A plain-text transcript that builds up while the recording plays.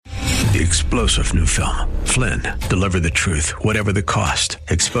the explosive new film, Flynn, Deliver the Truth, Whatever the Cost,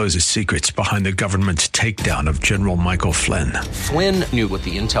 exposes secrets behind the government's takedown of General Michael Flynn. Flynn knew what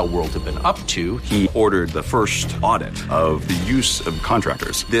the intel world had been up to. He ordered the first audit of the use of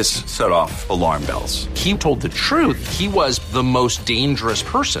contractors. This set off alarm bells. He told the truth. He was the most dangerous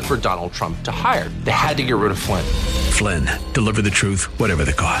person for Donald Trump to hire. They had to get rid of Flynn. Flynn, Deliver the Truth, Whatever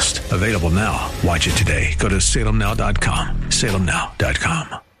the Cost. Available now. Watch it today. Go to salemnow.com.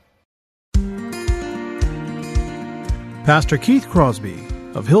 salemnow.com. Pastor Keith Crosby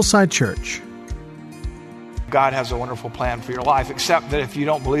of Hillside Church. God has a wonderful plan for your life, except that if you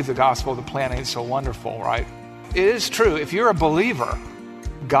don't believe the gospel, the plan ain't so wonderful, right? It is true. If you're a believer,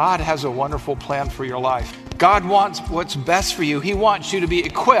 God has a wonderful plan for your life. God wants what's best for you. He wants you to be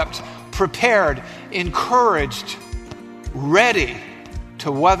equipped, prepared, encouraged, ready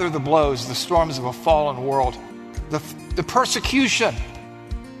to weather the blows, the storms of a fallen world, the persecution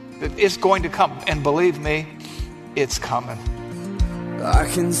that is going to come. And believe me, it's coming. I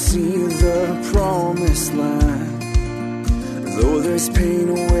can see the promised land, though there's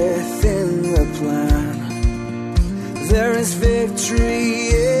pain within the plan. There is victory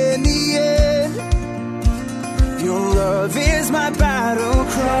in the end. Your love is my battle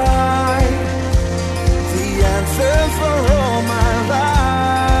cry, the anthem for all my life.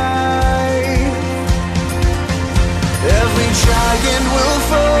 Every giant will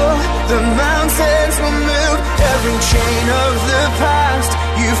fall, the mountains will move, every chain of the past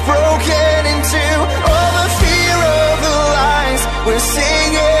you've broken into. All the fear of the lies, we're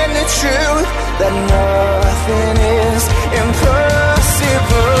singing the truth, that nothing is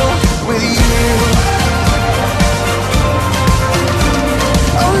impossible with you.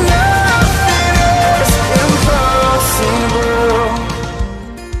 Oh, nothing is impossible.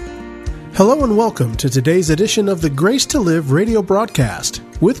 Hello and welcome to today's edition of the Grace to Live radio broadcast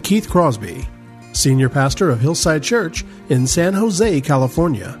with Keith Crosby, Senior Pastor of Hillside Church in San Jose,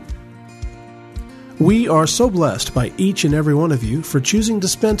 California. We are so blessed by each and every one of you for choosing to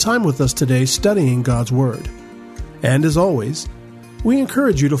spend time with us today studying God's Word. And as always, we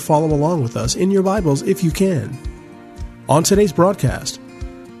encourage you to follow along with us in your Bibles if you can. On today's broadcast,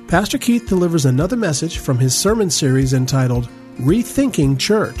 Pastor Keith delivers another message from his sermon series entitled Rethinking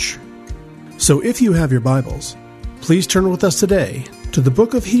Church. So if you have your Bibles, please turn with us today to the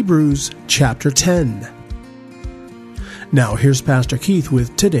book of Hebrews, chapter 10. Now here's Pastor Keith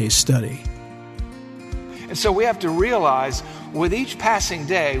with today's study. And so we have to realize with each passing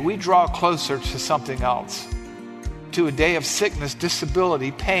day, we draw closer to something else. To a day of sickness,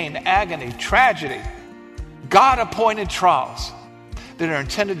 disability, pain, agony, tragedy. God-appointed trials that are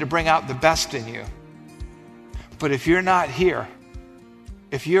intended to bring out the best in you. But if you're not here,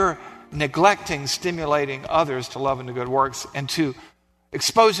 if you're neglecting stimulating others to love and to good works and to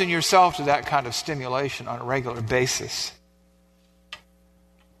exposing yourself to that kind of stimulation on a regular basis,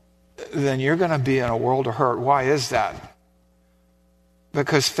 then you're going to be in a world of hurt. Why is that?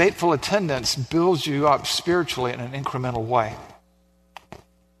 Because faithful attendance builds you up spiritually in an incremental way.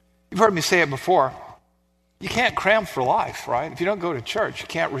 You've heard me say it before. You can't cram for life, right? If you don't go to church, you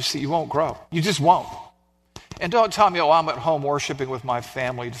can't receive, you won't grow. You just won't. And don't tell me, oh, I'm at home worshiping with my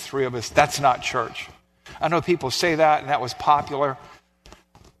family, the three of us. That's not church. I know people say that, and that was popular.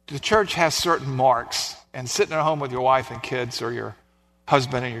 The church has certain marks, and sitting at home with your wife and kids, or your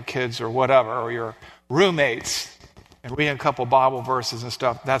husband and your kids, or whatever, or your roommates, and reading a couple Bible verses and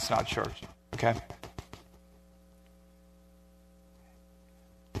stuff, that's not church, okay?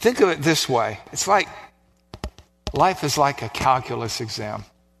 Think of it this way. It's like, life is like a calculus exam.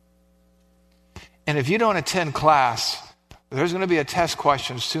 And if you don't attend class, there's going to be a test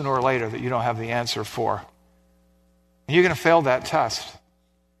question sooner or later that you don't have the answer for. And you're going to fail that test.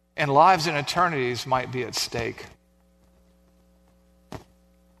 And lives and eternities might be at stake.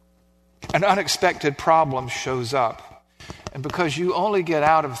 An unexpected problem shows up. And because you only get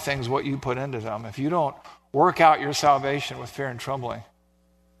out of things what you put into them, if you don't work out your salvation with fear and trembling,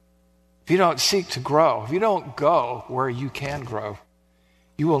 if you don't seek to grow, if you don't go where you can grow,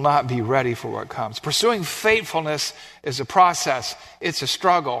 you will not be ready for what comes. Pursuing faithfulness is a process. It's a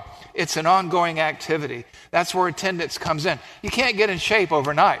struggle. It's an ongoing activity. That's where attendance comes in. You can't get in shape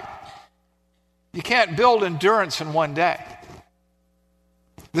overnight. You can't build endurance in one day.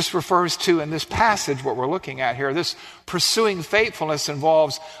 This refers to, in this passage, what we're looking at here, this pursuing faithfulness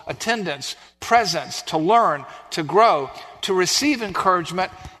involves attendance, presence, to learn, to grow, to receive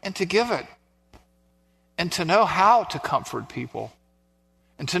encouragement, and to give it. And to know how to comfort people.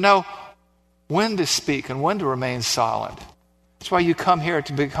 And to know when to speak and when to remain silent. That's why you come here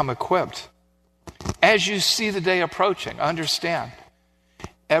to become equipped. As you see the day approaching, understand.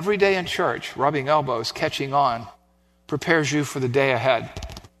 Every day in church, rubbing elbows, catching on, prepares you for the day ahead.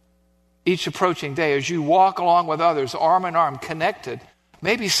 Each approaching day, as you walk along with others, arm in arm, connected,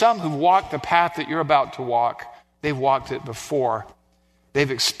 maybe some who've walked the path that you're about to walk, they've walked it before.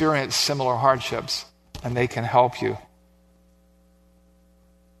 They've experienced similar hardships, and they can help you.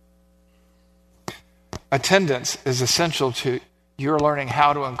 Attendance is essential to your learning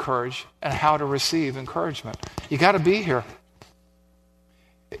how to encourage and how to receive encouragement. You got to be here.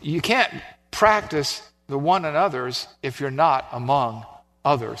 You can't practice the one and others if you're not among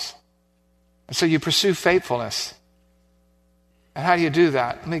others. And so you pursue faithfulness. And how do you do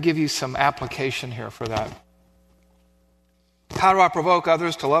that? Let me give you some application here for that. How do I provoke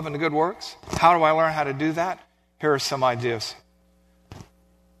others to love and to good works? How do I learn how to do that? Here are some ideas.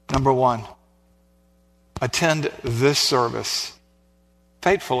 Number one, attend this service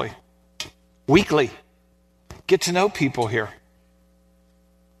faithfully, weekly. Get to know people here.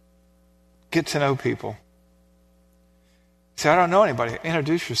 Get to know people. Say, I don't know anybody.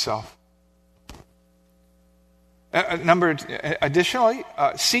 Introduce yourself. Additionally,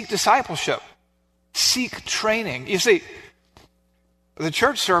 seek discipleship. Seek training. You see, the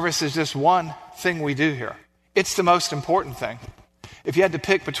church service is just one thing we do here. It's the most important thing. If you had to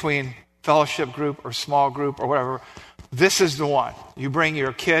pick between fellowship group or small group or whatever, this is the one. You bring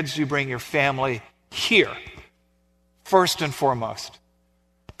your kids, you bring your family here, first and foremost.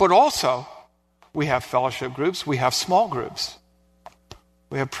 But also, we have fellowship groups, we have small groups,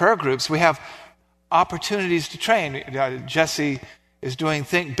 we have prayer groups, we have opportunities to train. Jesse is doing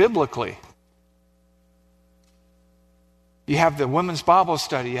Think Biblically. You have the women's Bible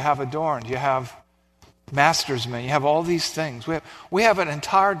study, you have Adorned, you have Mastersmen, you have all these things. We have an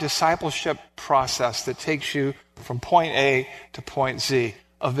entire discipleship process that takes you from point A to point Z.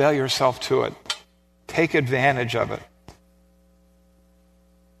 Avail yourself to it. Take advantage of it.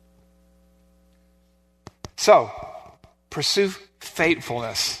 So, pursue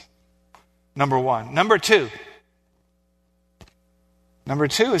faithfulness. Number one. Number two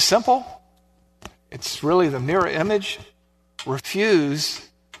is simple. It's really the mirror image. Refuse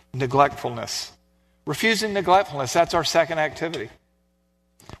neglectfulness. Refusing neglectfulness, that's our second activity.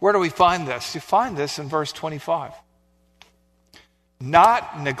 Where do we find this? You find this in verse 25.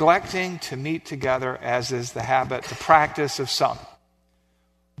 Not neglecting to meet together, as is the habit, the practice of some.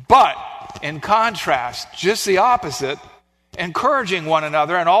 But, in contrast, just the opposite, encouraging one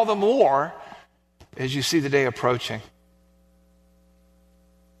another, and all the more as you see the day approaching.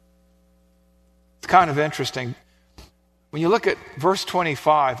 It's kind of interesting. When you look at verse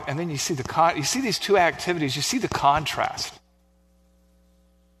 25, and then you see you see these two activities, you see the contrast.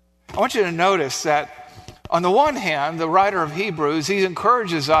 I want you to notice that on the one hand, the writer of Hebrews, he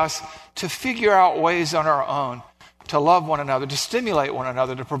encourages us to figure out ways on our own to love one another, to stimulate one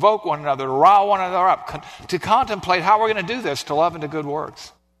another, to provoke one another, to rile one another up, to contemplate how we're going to do this, to love and to good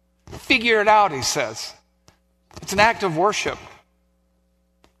works. Figure it out, he says. It's an act of worship.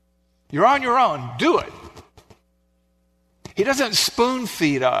 You're on your own. Do it. He doesn't spoon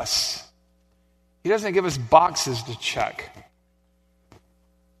feed us. He doesn't give us boxes to check.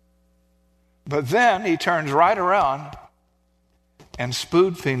 But then he turns right around and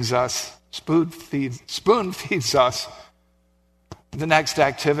spoon feeds us the next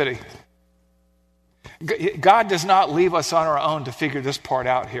activity. God does not leave us on our own to figure this part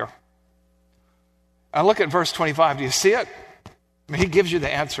out here. I look at verse 25. Do you see it? I mean, he gives you the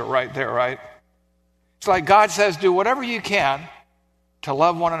answer right there, right? It's like God says, do whatever you can to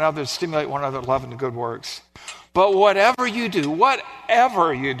love one another, to stimulate one another, love and to good works. But whatever you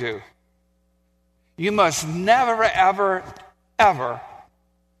do, you must never, ever, ever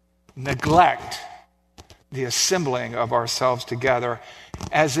neglect the assembling of ourselves together,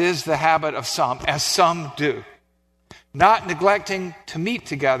 as is the habit of some, as some do. Not neglecting to meet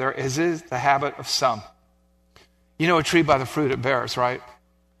together, as is the habit of some. You know a tree by the fruit it bears, right?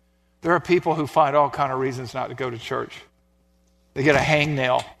 There are people who find all kind of reasons not to go to church. They get a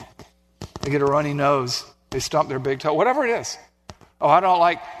hangnail. They get a runny nose. They stump their big toe. Whatever it is. Oh,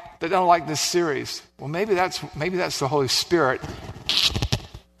 they don't like this series. Well, maybe that's the Holy Spirit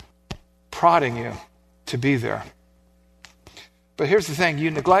prodding you to be there. But here's the thing. You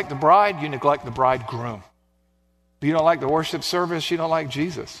neglect the bride, you neglect the bridegroom. You don't like the worship service, you don't like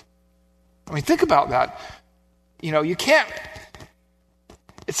Jesus. I mean, think about that. You know, you can't...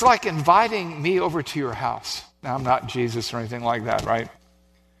 It's like inviting me over to your house. Now, I'm not Jesus or anything like that, right?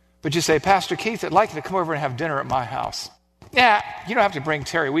 But you say, Pastor Keith, I'd like you to come over and have dinner at my house. Yeah, you don't have to bring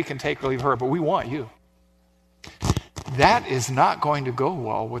Terry. We can take or leave her, but we want you. That is not going to go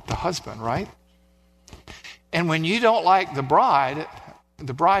well with the husband, right? And when you don't like the bride,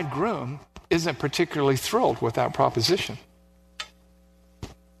 the bridegroom isn't particularly thrilled with that proposition.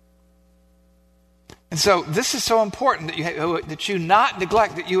 And so this is so important that you not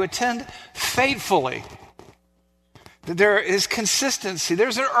neglect, that you attend faithfully, that there is consistency,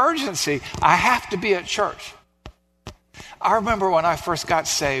 there's an urgency. I have to be at church. I remember when I first got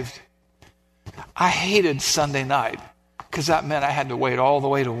saved, I hated Sunday night because that meant I had to wait all the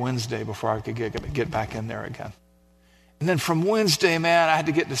way to Wednesday before I could get back in there again. And then from Wednesday, man, I had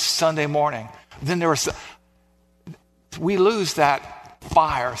to get to Sunday morning. Then we lose that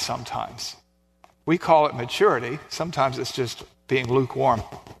fire sometimes. We call it maturity. Sometimes it's just being lukewarm.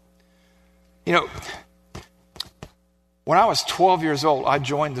 You know, when I was 12 years old, I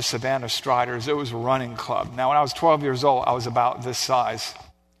joined the Savannah Striders. It was a running club. Now, when I was 12 years old, I was about this size.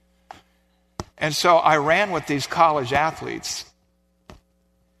 And so I ran with these college athletes.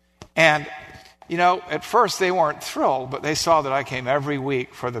 And, you know, at first they weren't thrilled, but they saw that I came every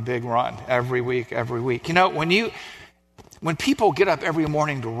week for the big run. Every week. You know, when people get up every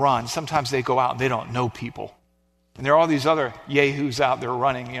morning to run, sometimes they go out and they don't know people. And there are all these other yahoos out there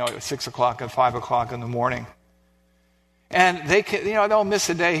running, you know, at 6 o'clock and 5 o'clock in the morning. And they can, you know, they'll miss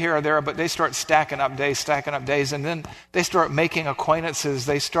a day here or there, but they start stacking up days, and then they start making acquaintances.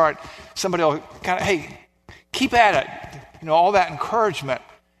 Somebody will kind of, hey, keep at it. You know, all that encouragement.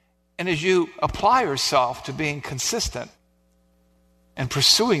 And as you apply yourself to being consistent and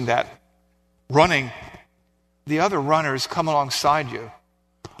pursuing that, running, the other runners come alongside you.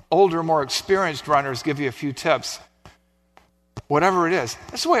 Older, more experienced runners give you a few tips. Whatever it is.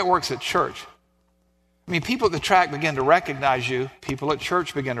 That's the way it works at church. I mean, people at the track begin to recognize you. People at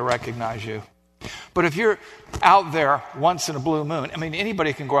church begin to recognize you. But if you're out there once in a blue moon, I mean,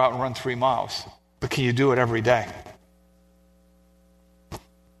 anybody can go out and run 3 miles. But can you do it every day?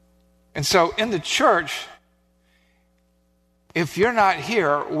 And so in the church, if you're not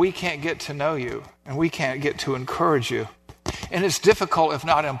here, we can't get to know you. And we can't get to encourage you. And it's difficult, if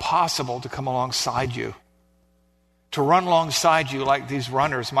not impossible, to come alongside you. To run alongside you like these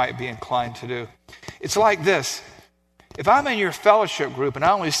runners might be inclined to do. It's like this. If I'm in your fellowship group and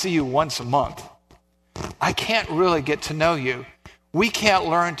I only see you once a month, I can't really get to know you. We can't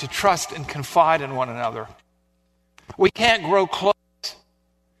learn to trust and confide in one another. We can't grow close.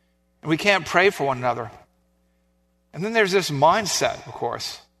 And we can't pray for one another. And then there's this mindset, of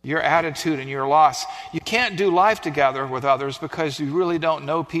course, your attitude and your loss. You can't do life together with others because you really don't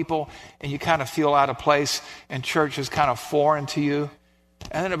know people and you kind of feel out of place and church is kind of foreign to you.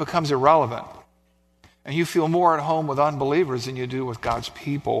 And then it becomes irrelevant. And you feel more at home with unbelievers than you do with God's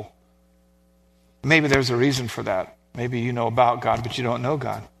people. Maybe there's a reason for that. Maybe you know about God, but you don't know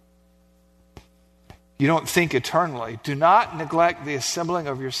God. You don't think eternally. Do not neglect the assembling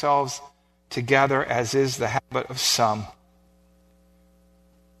of yourselves together, as is the habit of some.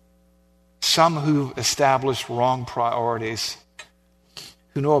 Some who've established wrong priorities,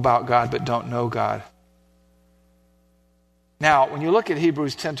 who know about God but don't know God. Now, when you look at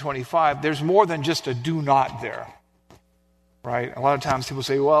Hebrews 10:25, there's more than just a do not there. Right? A lot of times people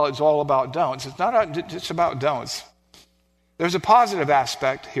say, well, it's all about don'ts. It's not just about don'ts. There's a positive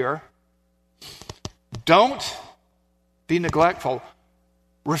aspect here. Don't be neglectful.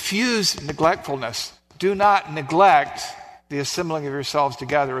 Refuse neglectfulness. Do not neglect the assembling of yourselves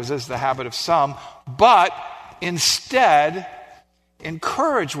together, as is the habit of some, but instead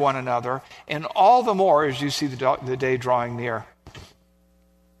encourage one another, and all the more as you see the day drawing near.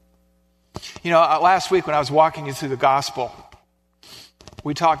 You know, last week when I was walking you through the gospel,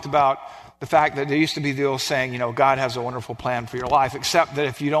 we talked about the fact that there used to be the old saying, you know, God has a wonderful plan for your life, except that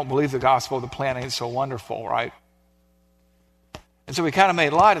if you don't believe the gospel, the plan ain't so wonderful, right? And so we kind of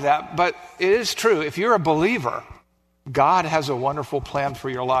made light of that, but it is true. If you're a believer, God has a wonderful plan for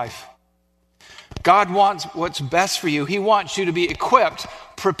your life. God wants what's best for you. He wants you to be equipped,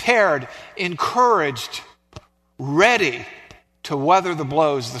 prepared, encouraged, ready to weather the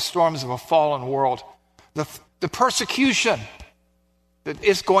blows, the storms of a fallen world, the persecution that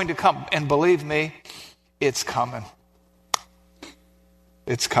is going to come. And believe me, it's coming.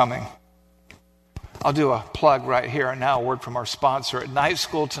 It's coming. I'll do a plug right here and now, a word from our sponsor. At night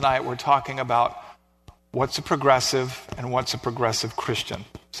school tonight, we're talking about what's a progressive and what's a progressive Christian.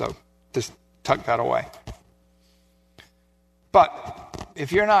 So just tuck that away. But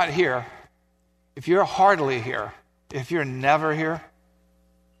if you're not here, if you're hardly here, if you're never here,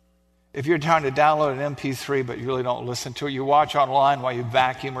 if you're trying to download an MP3 but you really don't listen to it, you watch online while you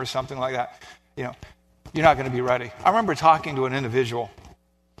vacuum or something like that, you know, you're not going to be ready. I remember talking to an individual.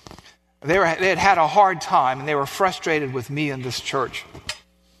 They had had a hard time and they were frustrated with me in this church.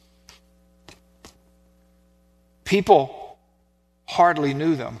 People hardly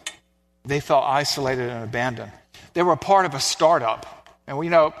knew them. They felt isolated and abandoned. They were a part of a startup. And we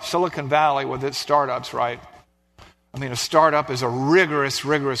know Silicon Valley with its startups, right? I mean, a startup is a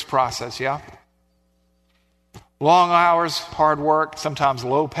rigorous process, yeah? Long hours, hard work, sometimes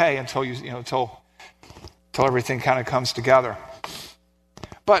low pay until everything kind of comes together.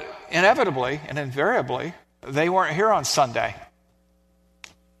 But inevitably and invariably, they weren't here on Sunday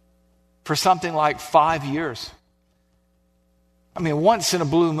for something like 5 years. I mean, once in a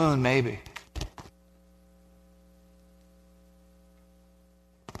blue moon, maybe.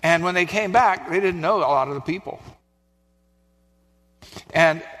 And when they came back, they didn't know a lot of the people.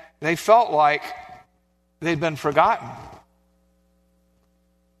 And they felt like they'd been forgotten.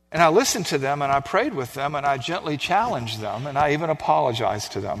 And I listened to them, and I prayed with them, and I gently challenged them, and I even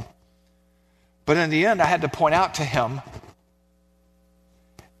apologized to them. But in the end, I had to point out to him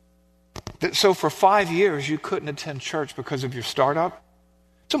that so for 5 years, you couldn't attend church because of your startup.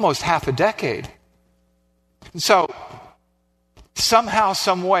 It's almost half a decade. And so somehow,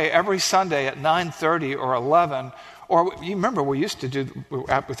 some way, every Sunday at 9:30 or 11, or you remember we used to do,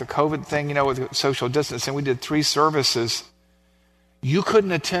 with the COVID thing, with social distancing, we did 3 services. You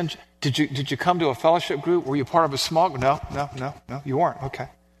couldn't attend. Did you come to a fellowship group? Were you part of a small group? No, you weren't. Okay.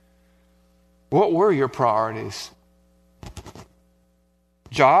 What were your priorities?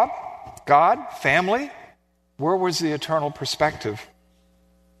 Job? God? Family? Where was the eternal perspective?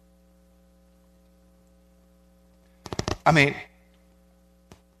 I mean,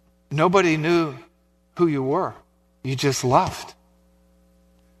 nobody knew who you were. You just left.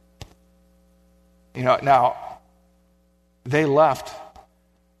 Now, they left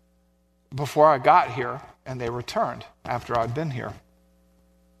before I got here, and they returned after I'd been here.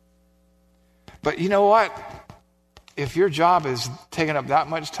 But you know what? If your job is taking up that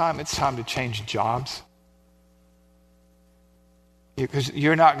much time, it's time to change jobs. Because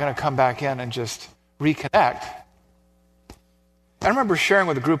you're not going to come back in and just reconnect. I remember sharing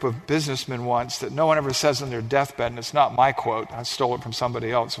with a group of businessmen once that no one ever says on their deathbed, and it's not my quote, I stole it from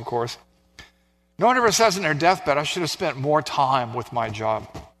somebody else, of course. No one ever says on their deathbed, I should have spent more time with my job.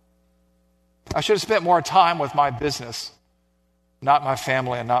 I should have spent more time with my business, not my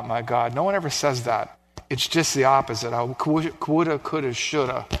family and not my God. No one ever says that. It's just the opposite. I woulda, coulda,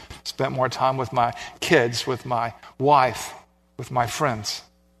 shoulda spent more time with my kids, with my wife, with my friends.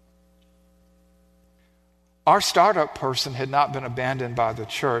 Our startup person had not been abandoned by the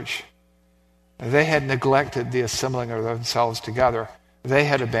church. They had neglected the assembling of themselves together. They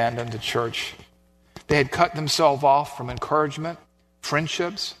had abandoned the church. They had cut themselves off from encouragement,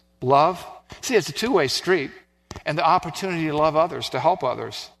 friendships, love. See, it's a two-way street, and the opportunity to love others, to help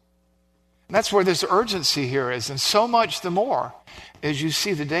others. And that's where this urgency here is, and so much the more as you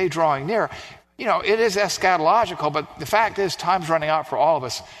see the day drawing near. It is eschatological, but the fact is time's running out for all of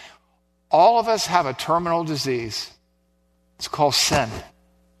us. All of us have a terminal disease. It's called sin.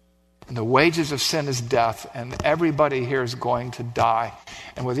 And the wages of sin is death, and everybody here is going to die.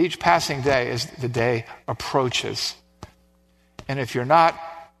 And with each passing day, as the day approaches, and if you're not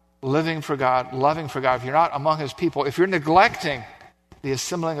living for God, loving for God, if you're not among his people, if you're neglecting the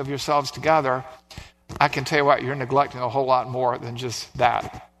assembling of yourselves together, I can tell you what, you're neglecting a whole lot more than just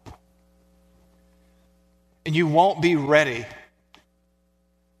that. And you won't be ready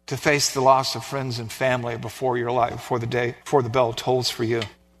to face the loss of friends and family before the bell tolls for you.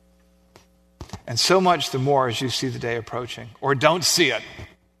 And so much the more as you see the day approaching, or don't see it.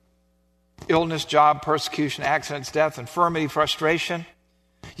 Illness, job, persecution, accidents, death, infirmity, frustration.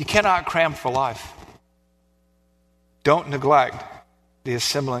 You cannot cram for life. Don't neglect the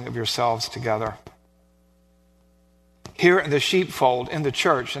assembling of yourselves together. Here in the sheepfold, in the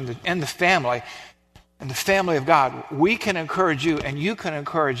church, in the family of God, we can encourage you and you can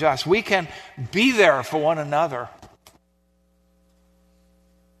encourage us. We can be there for one another.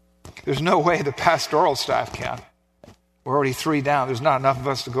 There's no way the pastoral staff can. We're already 3 down. There's not enough of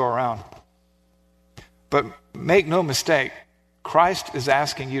us to go around. But make no mistake, Christ is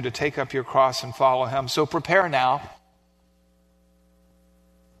asking you to take up your cross and follow him. So prepare now.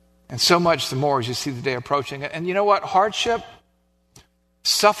 And so much the more as you see the day approaching. And you know what? Hardship,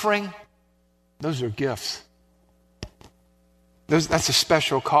 suffering, those are gifts. That's a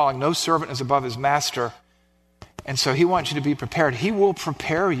special calling. No servant is above his master. And so he wants you to be prepared. He will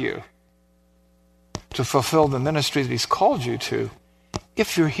prepare you to fulfill the ministry that he's called you to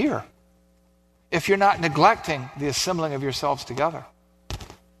if you're here. If you're not neglecting the assembling of yourselves together.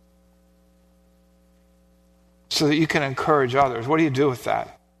 So that you can encourage others. What do you do with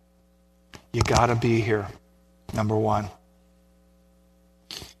that? You got to be here, number one.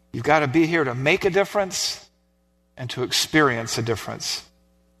 You've got to be here to make a difference and to experience a difference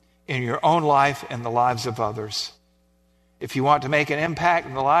in your own life and the lives of others. If you want to make an impact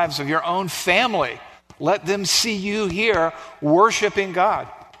in the lives of your own family, let them see you here worshiping God,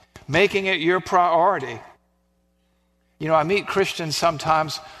 making it your priority. You know, I meet Christians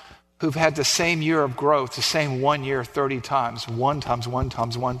sometimes who've had the same year of growth, the same 1 year 30 times, one times one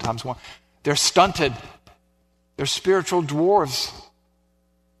times one times one. They're stunted. They're spiritual dwarves.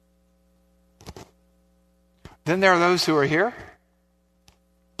 Then there are those who are here,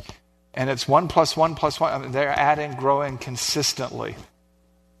 and it's 1 + 1 + 1. I mean, they're adding, growing consistently.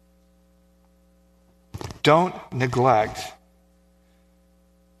 Don't neglect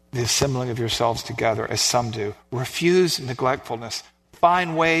the assembling of yourselves together as some do. Refuse neglectfulness.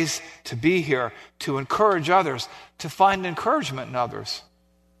 Find ways to be here, to encourage others, to find encouragement in others.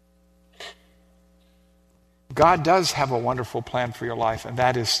 God does have a wonderful plan for your life, and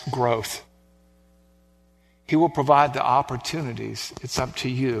that is growth. He will provide the opportunities. It's up to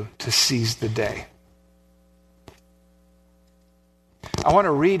you to seize the day. I want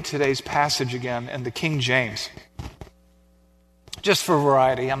to read today's passage again in the King James. Just for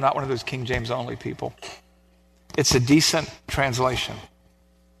variety. I'm not one of those King James only people. It's a decent translation.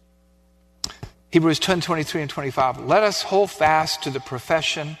 Hebrews 10:23 and 25. Let us hold fast to the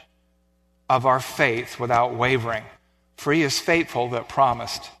profession of our faith without wavering, for he is faithful that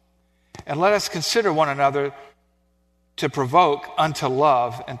promised. And let us consider one another to provoke unto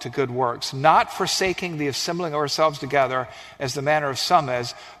love and to good works, not forsaking the assembling of ourselves together as the manner of some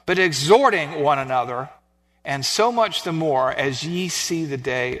is, but exhorting one another, and so much the more as ye see the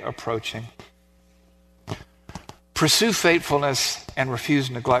day approaching. Pursue faithfulness and refuse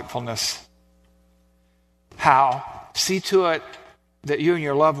neglectfulness. How? See to it that you and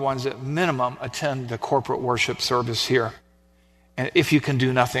your loved ones at minimum attend the corporate worship service here. And if you can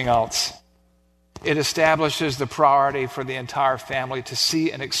do nothing else, it establishes the priority for the entire family to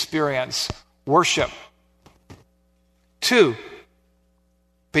see and experience worship. 2,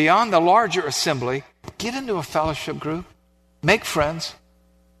 beyond the larger assembly, get into a fellowship group. Make friends.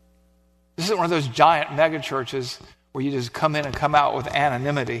 This isn't one of those giant mega churches where you just come in and come out with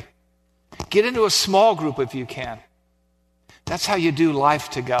anonymity. Get into a small group if you can. That's how you do life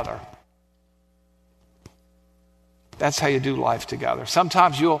together. That's how you do life together.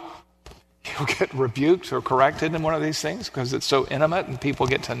 Sometimes you'll get rebuked or corrected in one of these things because it's so intimate and people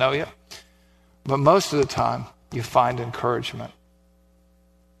get to know you. But most of the time, you find encouragement.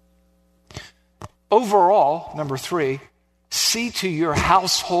 Overall, number 3, see to your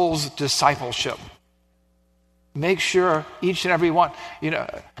household's discipleship. Make sure each and every one,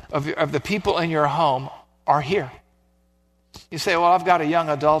 of the people in your home are here. You say, well, I've got a young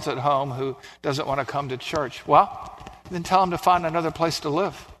adult at home who doesn't want to come to church. Well, then tell them to find another place to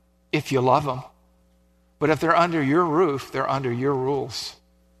live if you love them. But if they're under your roof, they're under your rules.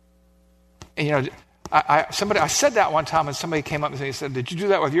 And I said that one time and somebody came up to me and said, did you do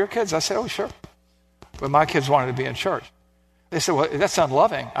that with your kids? I said, oh, sure. But my kids wanted to be in church. They said, well, that's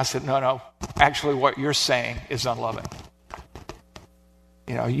unloving. I said, no. Actually, what you're saying is unloving.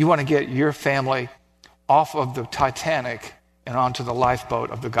 You want to get your family off of the Titanic and onto the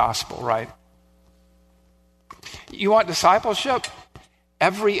lifeboat of the gospel, right? You want discipleship?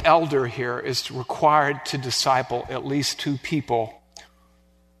 Every elder here is required to disciple at least 2 people,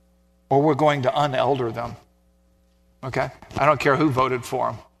 or we're going to unelder them. Okay? I don't care who voted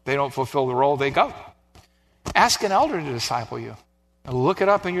for them. They don't fulfill the role, they go. Ask an elder to disciple you. Look it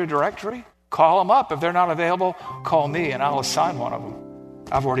up in your directory. Call them up. If they're not available, call me and I'll assign one of them.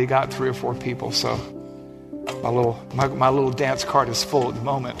 I've already got 3 or 4 people, so my little dance card is full at the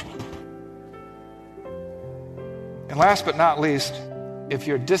moment. And last but not least, if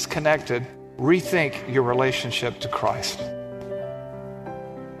you're disconnected, rethink your relationship to Christ.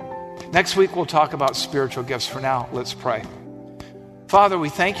 Next week, we'll talk about spiritual gifts. For now, let's pray. Father, we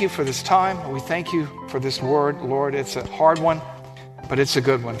thank you for this time. We thank you for this word. Lord, it's a hard one, but it's a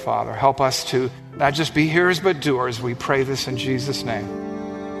good one, Father. Help us to not just be hearers, but doers. We pray this in Jesus' name.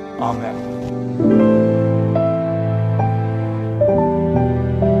 Amen.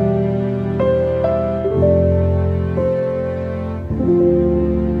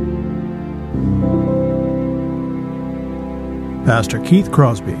 Pastor Keith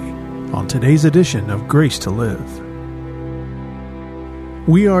Crosby on today's edition of Grace to Live.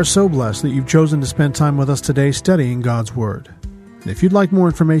 We are so blessed that you've chosen to spend time with us today studying God's Word. And if you'd like more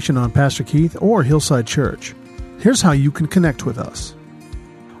information on Pastor Keith or Hillside Church, here's how you can connect with us.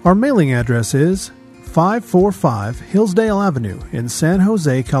 Our mailing address is 545 Hillsdale Avenue in San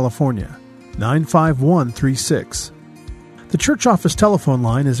Jose, California, 95136. The church office telephone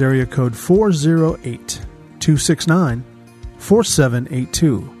line is area code 408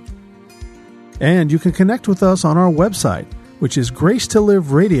 888-269-4782. And you can connect with us on our website, which is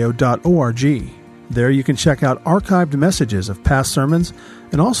gracetoliveradio.org. There you can check out archived messages of past sermons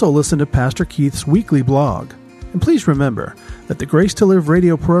and also listen to Pastor Keith's weekly blog. And please remember that the Grace to Live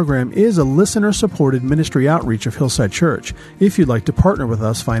radio program is a listener-supported ministry outreach of Hillside Church if you'd like to partner with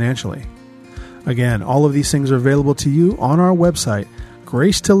us financially. Again, all of these things are available to you on our website,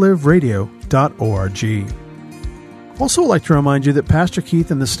 gracetoliveradio.org. Also, I'd like to remind you that Pastor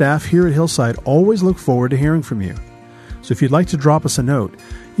Keith and the staff here at Hillside always look forward to hearing from you. So if you'd like to drop us a note,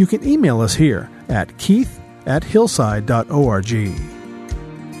 you can email us here at keith@hillside.org.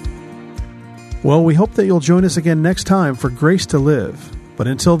 Well, we hope that you'll join us again next time for Grace to Live. But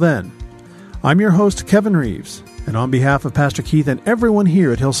until then, I'm your host, Kevin Reeves, and on behalf of Pastor Keith and everyone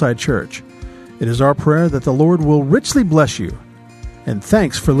here at Hillside Church, it is our prayer that the Lord will richly bless you. And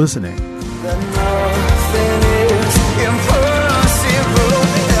thanks for listening.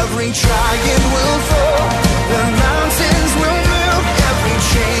 Every giant will fall, the mountains will move, every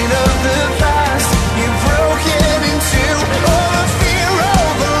chain of the past you've broken into. All the fear,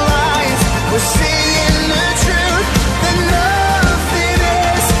 all the lies, we're seeing the truth, that nothing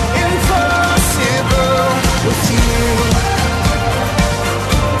is impossible with you.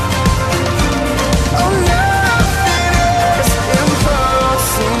 Oh, nothing is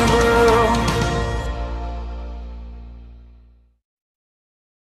impossible.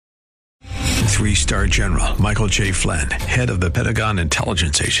 3-star General Michael J. Flynn, head of the Pentagon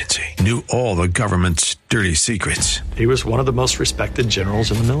Intelligence Agency, knew all the government's dirty secrets. He was one of the most respected generals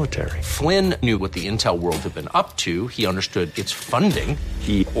in the military. Flynn knew what the intel world had been up to. He understood its funding.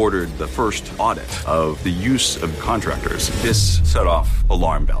 He ordered the first audit of the use of contractors. This set off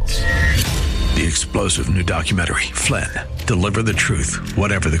alarm bells. The explosive new documentary, Flynn, Deliver the Truth,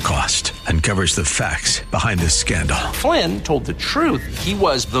 Whatever the Cost, uncovers the facts behind this scandal. Flynn told the truth. He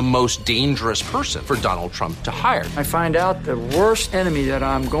was the most dangerous person for Donald Trump to hire. I find out the worst enemy that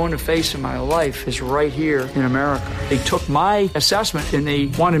I'm going to face in my life is right here in America. They took my assessment and they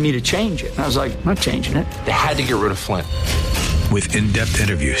wanted me to change it. And I was like, I'm not changing it. They had to get rid of Flynn. With in-depth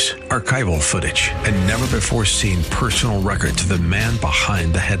interviews, archival footage, and never-before-seen personal records of the man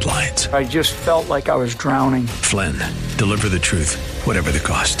behind the headlines. I just felt like I was drowning. Flynn, Deliver the Truth, Whatever the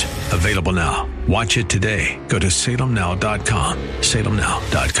Cost. Available now. Watch it today. Go to salemnow.com.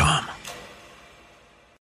 salemnow.com.